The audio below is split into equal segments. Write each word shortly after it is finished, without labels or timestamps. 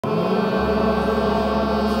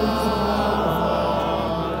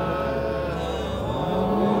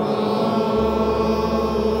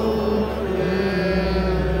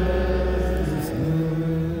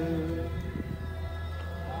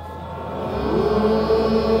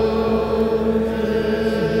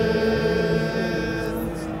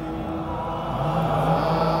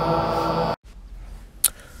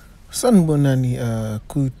Sanibonani,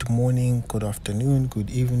 good morning, good afternoon, good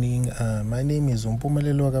evening. My name is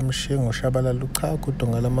Umpumelelo Kamshengo Shabala Luka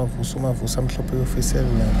Kutongala Mavusa Mhlope Official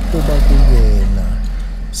Kuba Kuyena.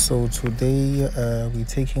 So today we're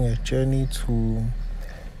taking a journey to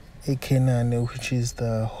eKhenana, which is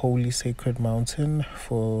the holy sacred mountain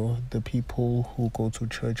for the people who go to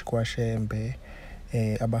church kwa Shembe.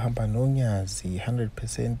 Abahamba uNyazi,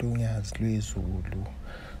 100% uNyazi lwezulu.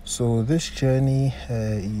 So this journey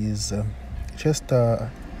is just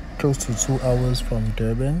close to 2 hours from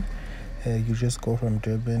Durban. You just go from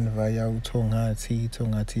Durban via uNyazi.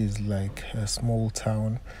 uNyazi is like a small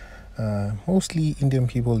town. Mostly Indian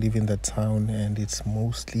people live in that town, and it's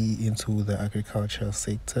mostly into the agricultural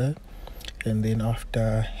sector. And then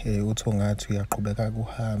after uNyazi uyaqhubeka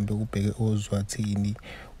kuhambe ubheke oZwatini,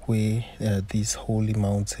 where this holy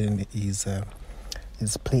mountain is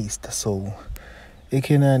placed. So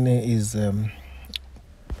eKhenana is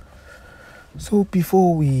so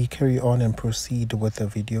before we carry on and proceed with the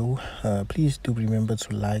video, please do remember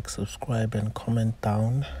to like, subscribe and comment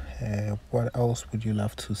down. What else would you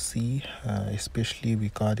love to see, especially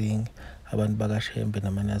regarding abantu bakaShembe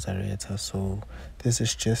namanazareta? So this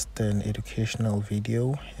is just an educational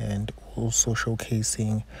video and also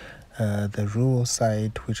showcasing the rural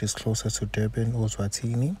side, which is closer to Durban or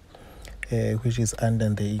Zwatini, which is under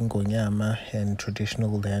the Ingonyama and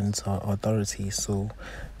Traditional Lands Authority. So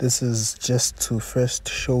this is just to first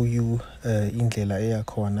show you indlela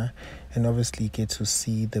eyakhona, and obviously get to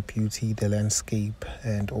see the beauty, the landscape,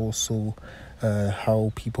 and also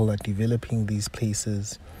how people are developing these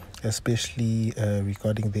places, especially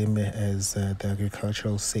regarding them as the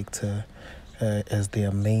agricultural sector as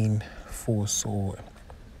their main force.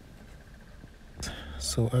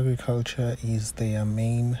 So agriculture is their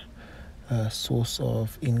main source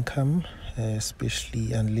of income,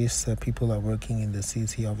 especially unless people are working in the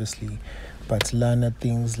city, obviously. But lana,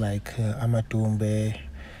 things like amadumbe,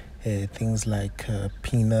 things like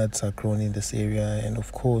peanuts are grown in this area, and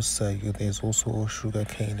of course there's also sugar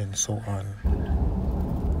cane and so on.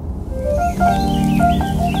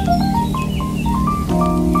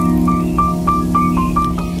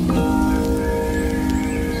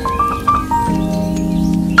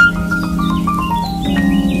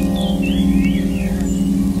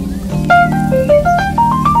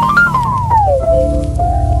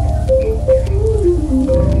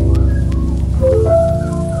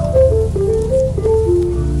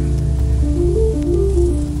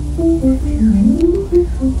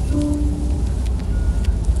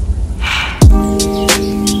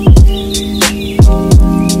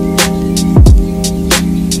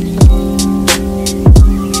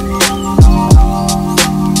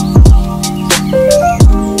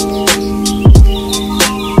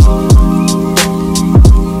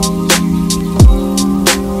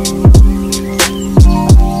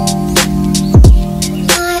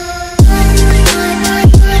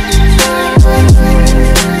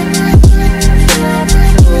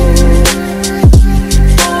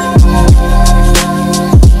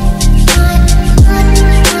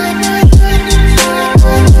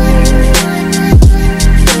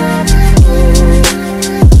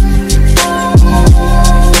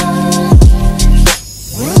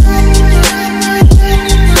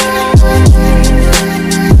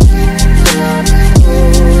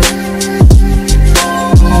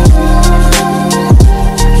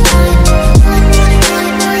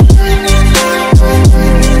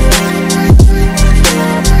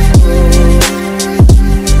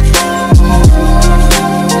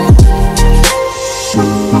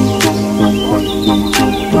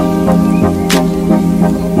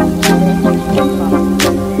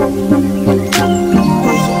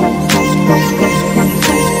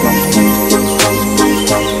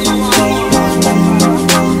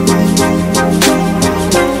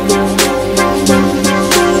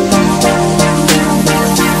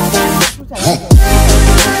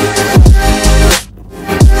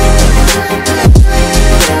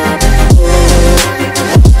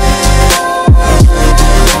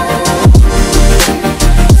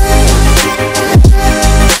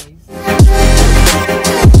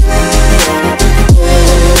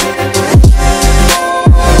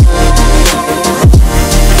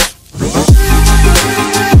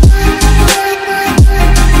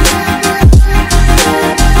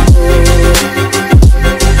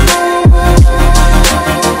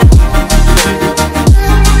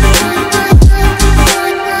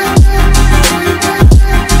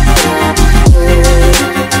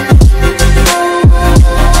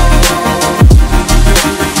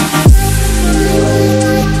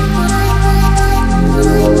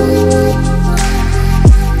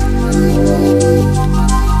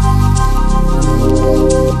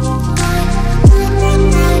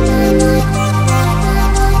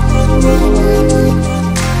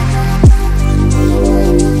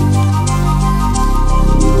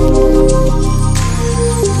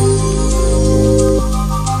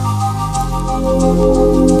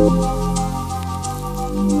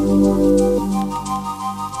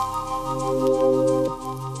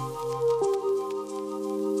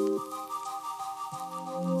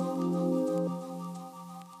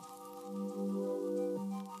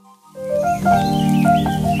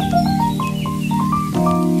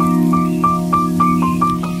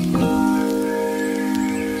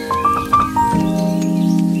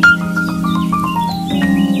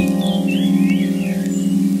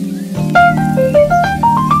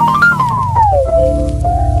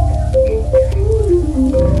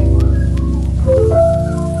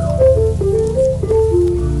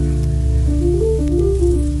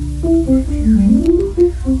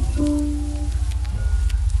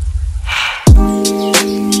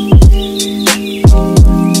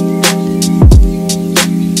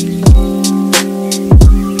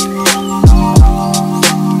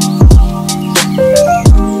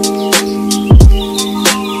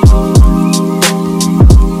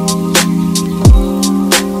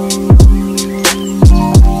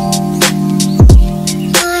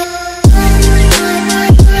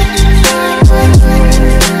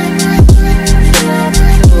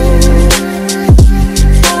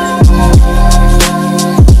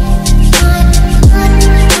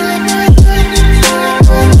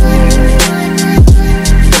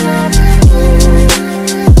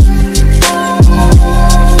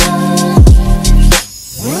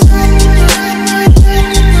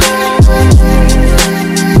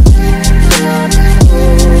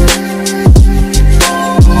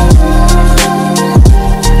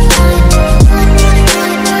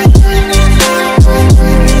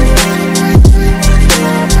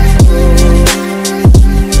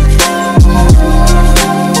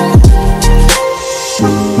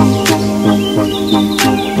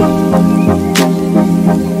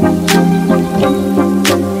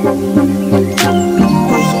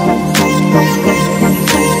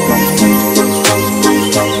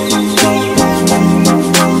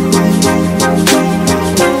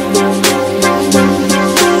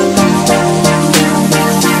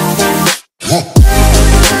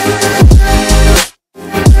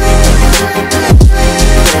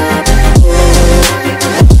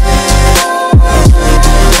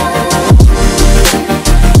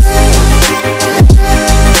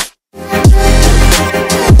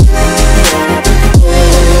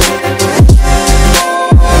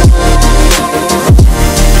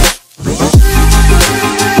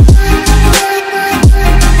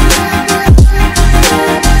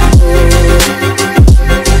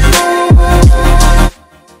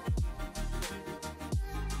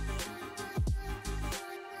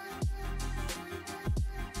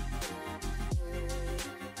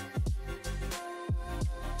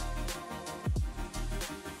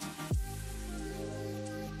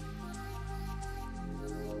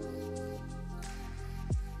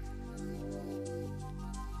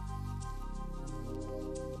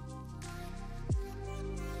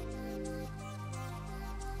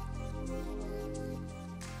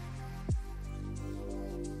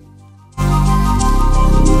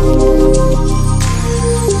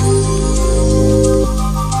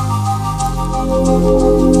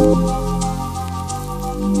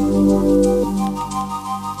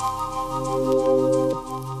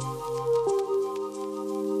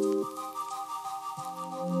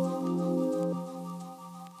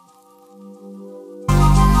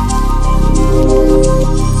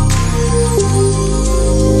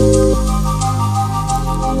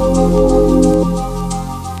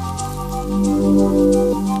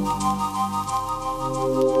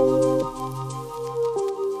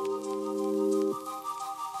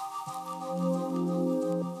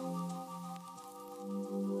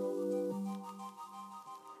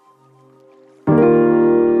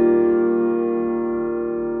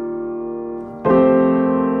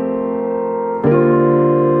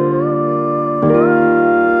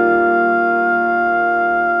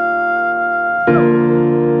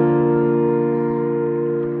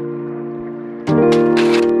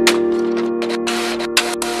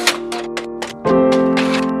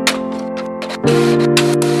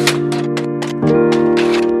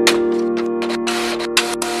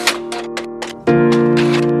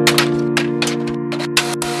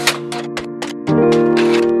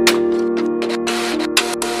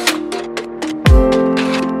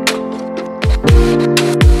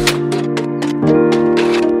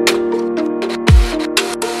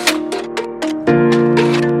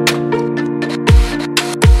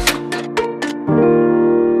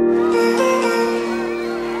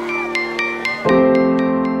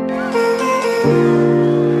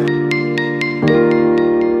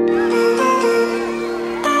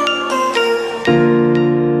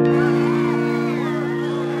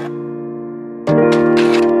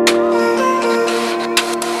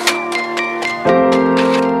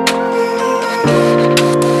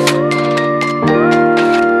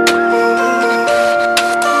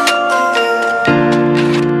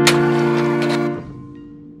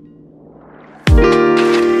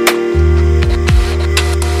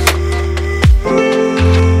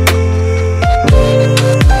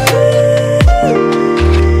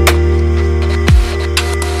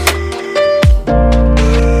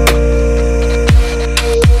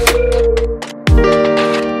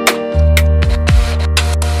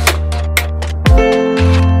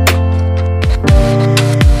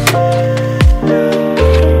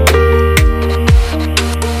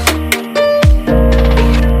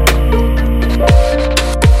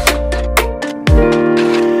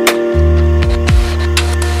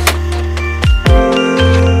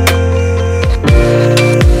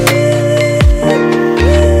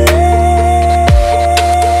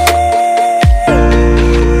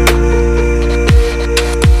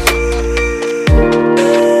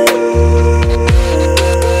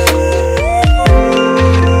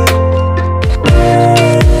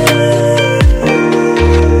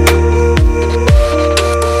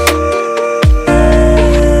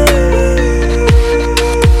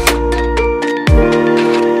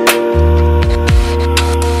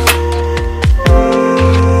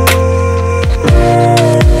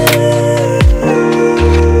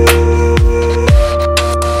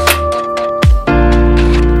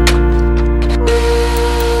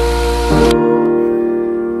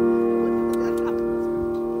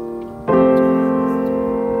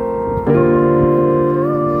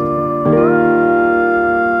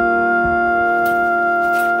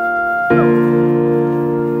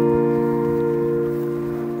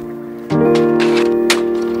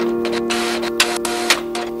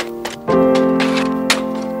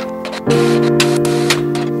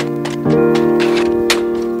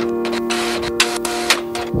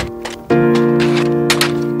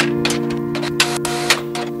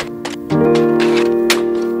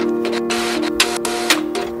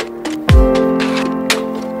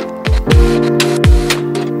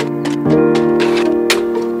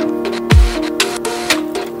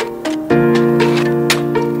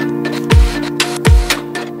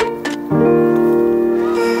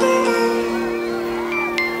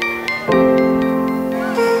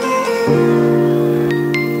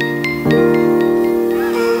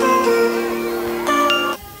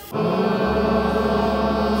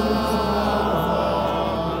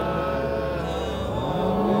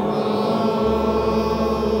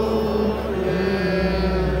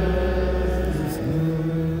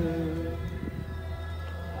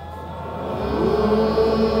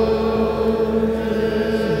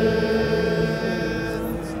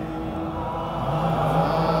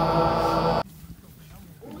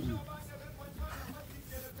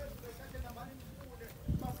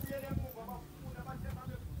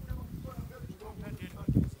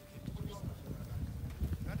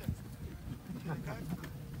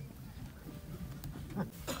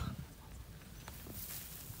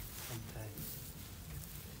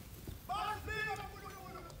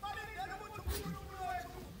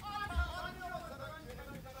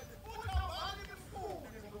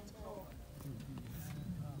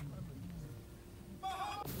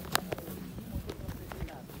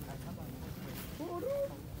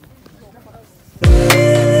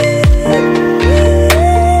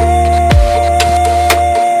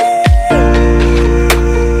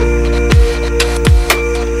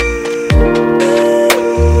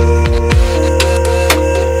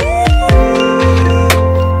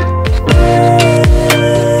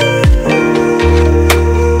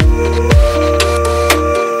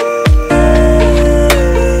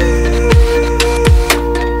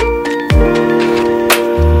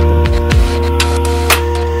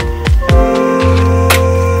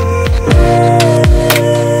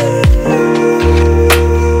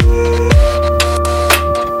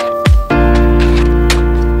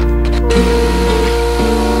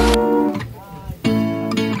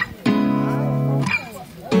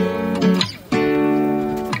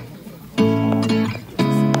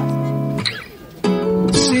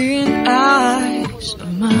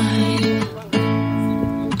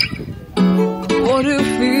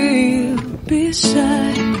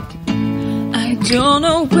 Don't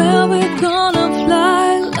know where we're gonna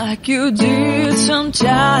fly like you did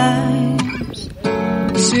sometimes.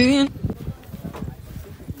 Seeing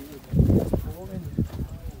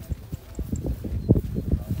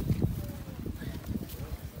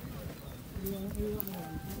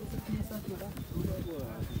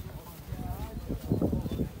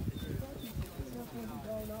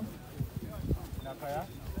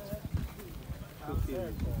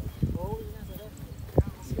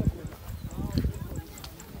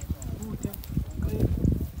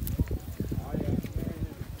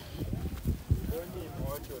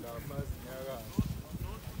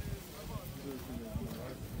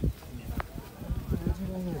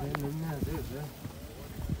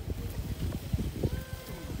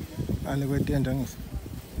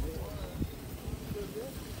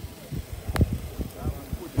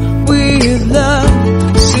with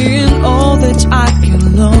love, seeing all that I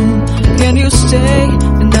can learn. Can you stay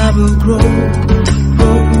and I will grow?